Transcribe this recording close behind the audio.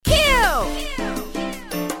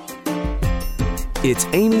It's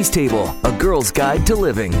Amy's Table, a girl's guide to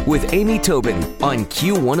living with Amy Tobin on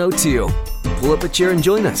Q102. Pull up a chair and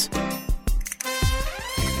join us.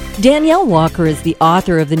 Danielle Walker is the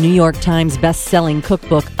author of the New York Times best-selling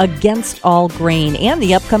cookbook Against All Grain and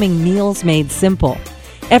the upcoming Meals Made Simple.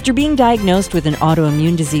 After being diagnosed with an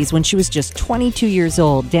autoimmune disease when she was just 22 years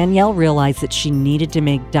old, Danielle realized that she needed to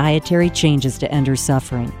make dietary changes to end her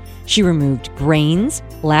suffering. She removed grains,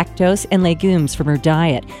 lactose, and legumes from her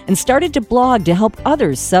diet and started to blog to help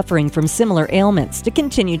others suffering from similar ailments to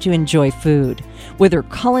continue to enjoy food. With her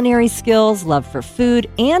culinary skills, love for food,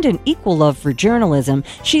 and an equal love for journalism,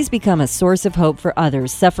 she's become a source of hope for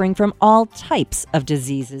others suffering from all types of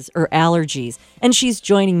diseases or allergies. And she's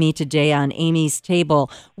joining me today on Amy's Table.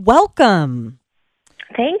 Welcome.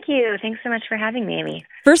 Thank you. Thanks so much for having me, Amy.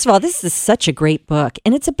 First of all, this is such a great book,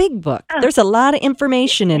 and it's a big book. Oh. There's a lot of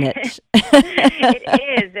information in it.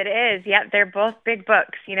 It is. Yeah, they're both big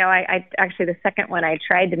books. You know, I actually, the second one, I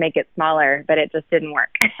tried to make it smaller, but it just didn't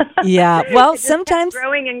work. Yeah, well, it just sometimes... kept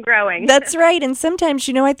growing and growing. That's right, and sometimes,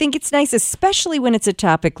 you know, I think it's nice, especially when it's a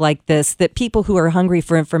topic like this, that people who are hungry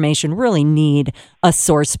for information really need a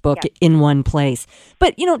source book in one place.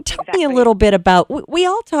 But, you know, tell me a little bit about, we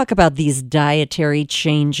all talk about these dietary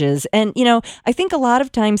changes, and, you know, I think a lot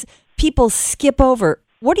of times people skip over,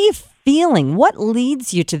 what are you feeling? What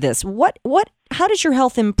leads you to this? How does your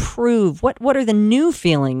health improve? What are the new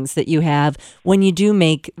feelings that you have when you do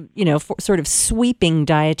make, you know, sort of sweeping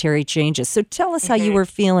dietary changes? So tell us how you were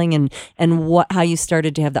feeling and how you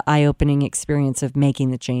started to have the eye-opening experience of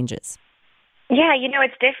making the changes. Yeah, you know,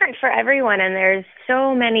 it's different for everyone, and there's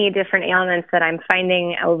so many different ailments that I'm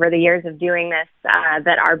finding over the years of doing this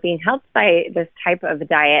that are being helped by this type of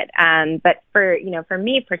diet. But for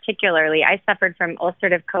me particularly, I suffered from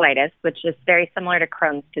ulcerative colitis, which is very similar to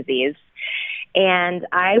Crohn's disease. And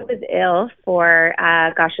I was ill for,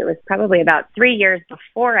 it was probably about 3 years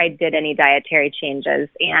before I did any dietary changes.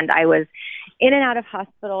 And I was in and out of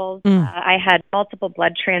hospitals. I had multiple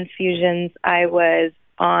blood transfusions. I was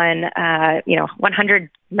on, 100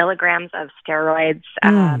 milligrams of steroids.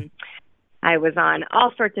 I was on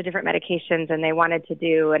all sorts of different medications, and they wanted to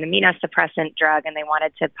do an immunosuppressant drug, and they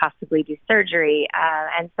wanted to possibly do surgery.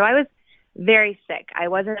 And so I was very sick. I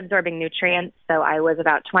wasn't absorbing nutrients, so I was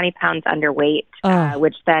about 20 pounds underweight,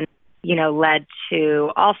 which then, led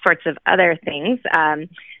to all sorts of other things.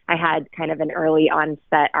 I had kind of an early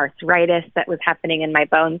onset arthritis that was happening in my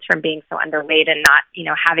bones from being so underweight and not,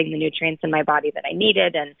 having the nutrients in my body that I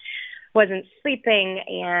needed, and wasn't sleeping,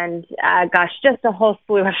 and just a whole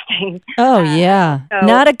slew of things. Oh, yeah. So,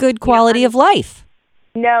 not a good quality of life.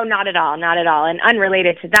 No, not at all. Not at all. And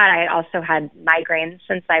unrelated to that, I also had migraines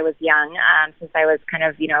since I was young, since I was kind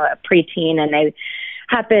of, a preteen, and they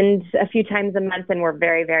happened a few times a month and were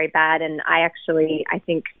very, very bad. And I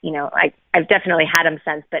think, I've definitely had them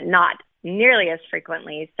since, but not nearly as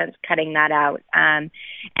frequently since cutting that out. And,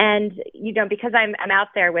 because I'm out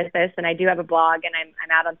there with this, and I do have a blog, and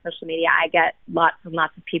I'm out on social media, I get lots and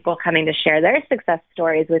lots of people coming to share their success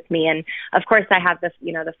stories with me. And of course I have the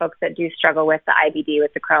folks that do struggle with the IBD,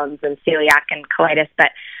 with the Crohn's and celiac and colitis,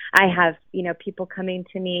 but I have, people coming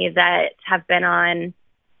to me that have been on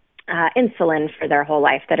insulin for their whole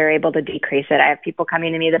life that are able to decrease it. I have people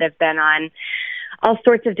coming to me that have been on all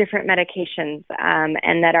sorts of different medications,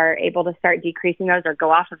 and that are able to start decreasing those or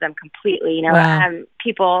go off of them completely. Wow.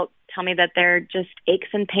 People tell me that they're just aches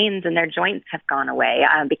and pains and their joints have gone away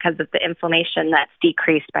because of the inflammation that's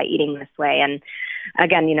decreased by eating this way. And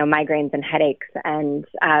again, migraines and headaches, and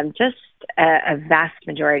just a vast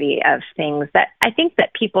majority of things that I think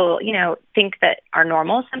that people, think that are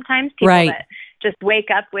normal sometimes. People right. that just wake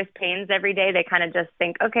up with pains every day, they kind of just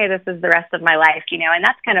think, okay, this is the rest of my life, and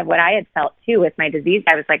that's kind of what I had felt too with my disease.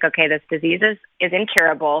 I was like, okay, this disease is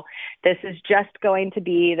incurable. This is just going to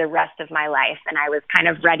be the rest of my life. And I was kind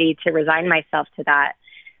of ready to resign myself to that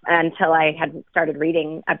until I had started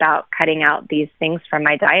reading about cutting out these things from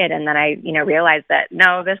my diet. And then I, realized that,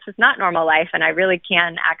 no, this is not normal life. And I really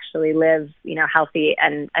can actually live, healthy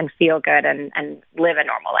and feel good and live a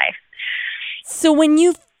normal life. So when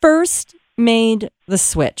you first made the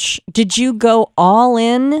switch, did you go all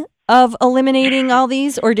in of eliminating all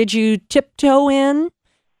these, or did you tiptoe in?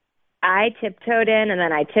 I tiptoed in, and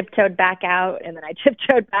then I tiptoed back out, and then I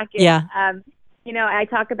tiptoed back in. Yeah. I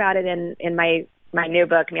talk about it in my new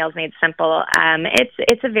book, Meals Made Simple.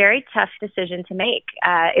 It's a very tough decision to make.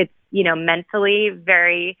 It's, mentally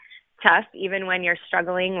very tough, even when you're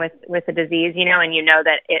struggling with a disease, and you know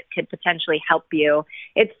that it could potentially help you.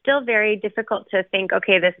 It's still very difficult to think,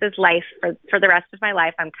 okay, this is life for the rest of my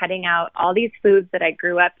life. I'm cutting out all these foods that I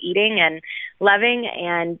grew up eating and loving.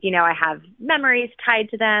 And, I have memories tied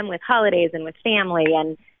to them with holidays and with family.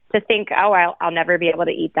 And to think, oh, I'll never be able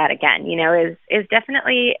to eat that again, is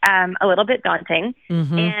definitely a little bit daunting.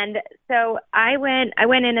 Mm-hmm. And so I went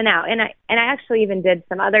in and out, and I actually even did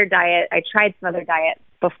some other diet. I tried some other diets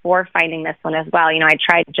before finding this one as well. I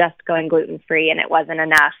tried just going gluten-free, and it wasn't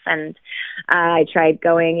enough. And I tried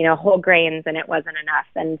going, whole grains, and it wasn't enough.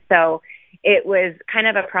 And so it was kind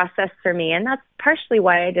of a process for me. And that's partially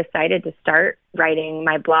why I decided to start writing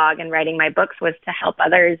my blog and writing my books, was to help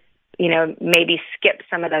others, maybe skip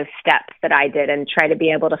some of those steps that I did and try to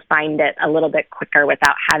be able to find it a little bit quicker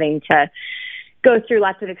without having to go through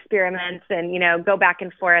lots of experiments and, go back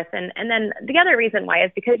and forth. And then the other reason why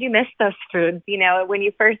is because you miss those foods. When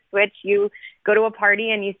you first switch, you go to a party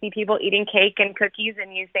and you see people eating cake and cookies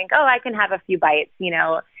and you think, oh, I can have a few bites,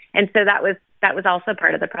 And so that was also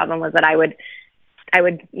part of the problem, was that I would,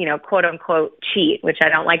 quote unquote cheat, which I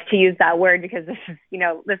don't like to use that word because this is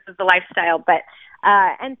the lifestyle. But,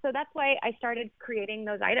 and so that's why I started creating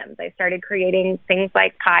those items. I started creating things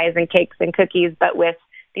like pies and cakes and cookies, but with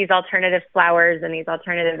these alternative flours and these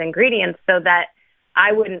alternative ingredients, so that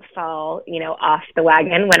I wouldn't fall, off the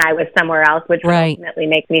wagon when I was somewhere else, which would ultimately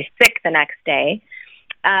make me sick the next day.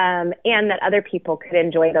 And that other people could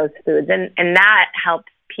enjoy those foods. And that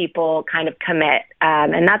helps people kind of commit.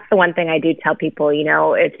 And that's the one thing I do tell people,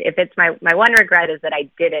 if it's my one regret is that I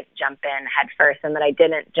didn't jump in head first, and that I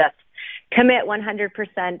didn't just commit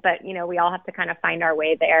 100%, but, we all have to kind of find our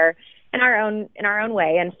way there in our own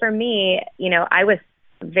way. And for me, I was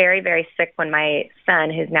very, very sick when my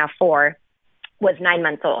son, who's now 4, was 9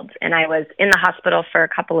 months old. And I was in the hospital for a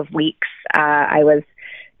couple of weeks. I was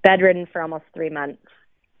bedridden for almost 3 months.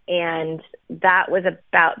 And that was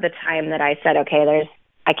about the time that I said, okay,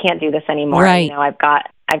 I can't do this anymore. Right. I've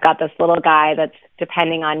got this little guy that's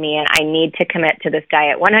depending on me, and I need to commit to this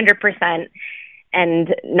diet 100%.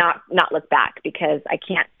 And not look back, because I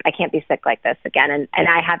can't be sick like this again. And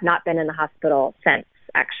I have not been in the hospital since,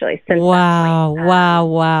 actually. Since wow, that point.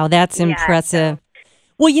 Wow. That's impressive. So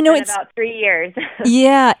well, it's about 3 years.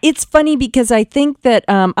 Yeah, it's funny because I think that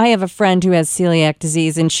I have a friend who has celiac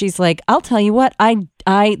disease, and she's like, I'll tell you what, I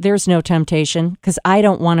there's no temptation because I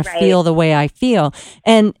don't want to feel the way I feel.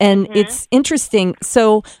 And it's interesting.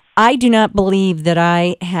 So I do not believe that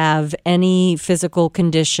I have any physical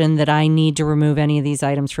condition that I need to remove any of these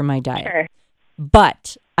items from my diet. Sure.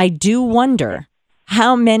 But I do wonder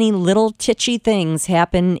how many little titchy things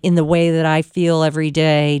happen in the way that I feel every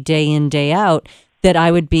day, day in, day out, that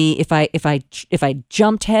I would be if I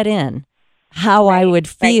jumped head in, how I would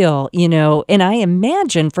feel, And I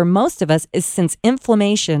imagine for most of us, is since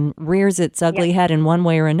inflammation rears its ugly head in one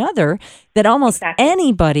way or another, that almost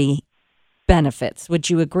anybody benefits. Would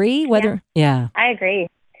you agree? Yeah. I agree.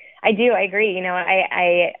 I do. I agree.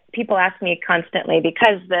 I people ask me constantly,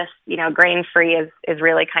 because this, grain-free is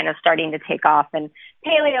really kind of starting to take off, and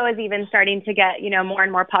paleo is even starting to get, more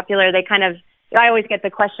and more popular. I always get the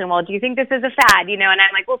question, well, do you think this is a fad? And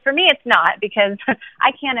I'm like, well, for me, it's not, because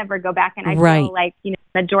I can't ever go back, and I feel like, the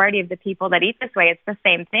majority of the people that eat this way, it's the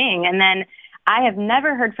same thing. And then I have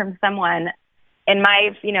never heard from someone in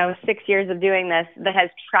my, 6 years of doing this that has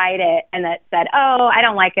tried it and that said, oh, I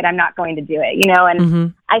don't like it, I'm not going to do it,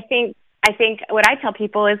 and I think what I tell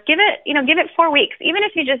people is give it 4 weeks, even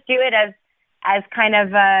if you just do it as kind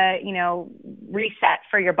of a, reset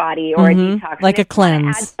for your body, or a detox. Like a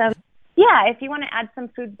cleanse. If you want to add some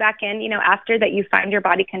foods back in, after that you find your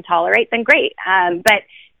body can tolerate, then great. But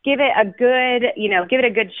give it a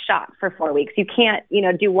good shot for 4 weeks. You can't,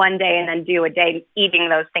 do one day and then do a day eating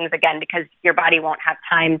those things again, because your body won't have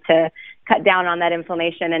time to cut down on that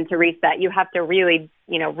inflammation and to reset. You have to really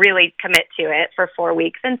commit to it for 4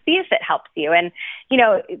 weeks and see if it helps you. And,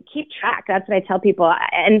 keep track. That's what I tell people.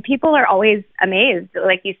 And people are always amazed.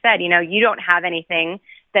 Like you said, you don't have anything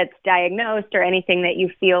that's diagnosed or anything that you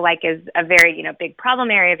feel like is a very, big problem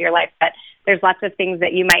area of your life. But there's lots of things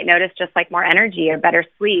that you might notice, just like more energy or better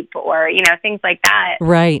sleep or, things like that.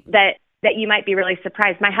 Right. That you might be really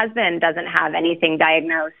surprised. My husband doesn't have anything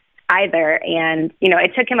diagnosed either. And,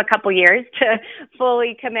 it took him a couple years to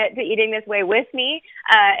fully commit to eating this way with me.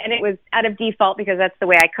 And it was out of default because that's the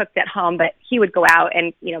way I cooked at home. But he would go out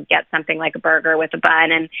and, get something like a burger with a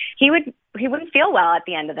bun, and he wouldn't feel well at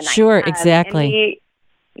the end of the night. Sure, exactly.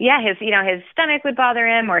 His stomach would bother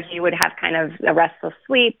him, or he would have kind of a restless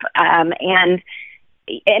sleep. And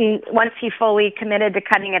and once he fully committed to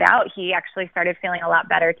cutting it out, he actually started feeling a lot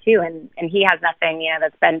better too. And he has nothing,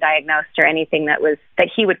 that's been diagnosed or anything that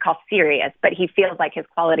he would call serious, but he feels like his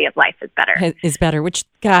quality of life is better. Is better, which,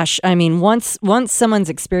 gosh, I mean, once someone's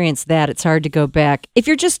experienced that, it's hard to go back. If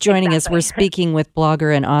you're just joining us, we're speaking with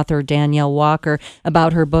blogger and author Danielle Walker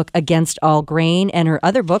about her book, Against All Grain, and her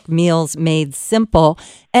other book, Meals Made Simple.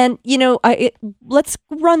 And, let's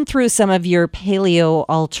run through some of your paleo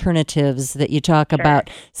alternatives that you talk about.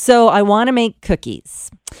 So I want to make cookies.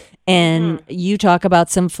 And you talk about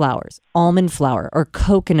some flours, almond flour or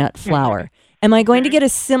coconut flour. Am I going to get a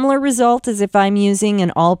similar result as if I'm using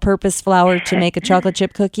an all-purpose flour to make a chocolate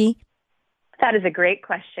chip cookie? That is a great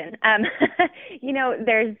question.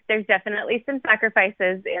 There's definitely some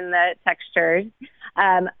sacrifices in the textures.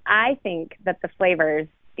 I think that the flavors,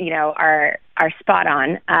 are spot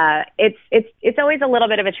on. It's always a little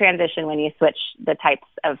bit of a transition when you switch the types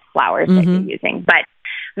of flours that you're using. But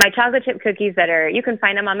my chocolate chip cookies you can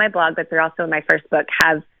find them on my blog, but they're also in my first book,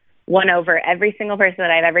 have won over every single person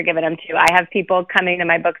that I've ever given them to. I have people coming to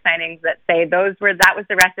my book signings that say that was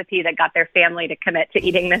the recipe that got their family to commit to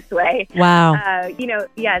eating this way. Wow.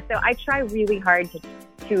 So I try really hard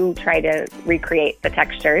to try to recreate the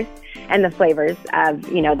textures and the flavors of,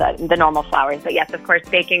 the normal flours. But yes, of course,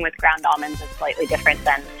 baking with ground almonds is slightly different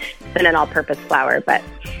than an all-purpose flour. But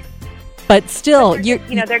still,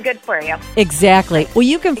 they're good for you. Exactly. Well,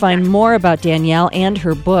 you can find more about Danielle and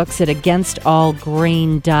her books at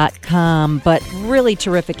againstallgrain.com. But really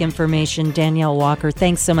terrific information. Danielle Walker,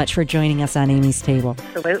 thanks so much for joining us on Amy's Table.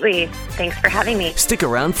 Absolutely. Thanks for having me. Stick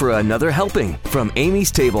around for another helping from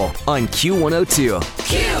Amy's Table on Q102.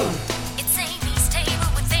 Q! It's Amy's Table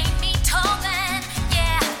with Amy Tobin.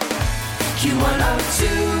 Yeah.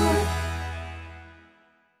 Q102.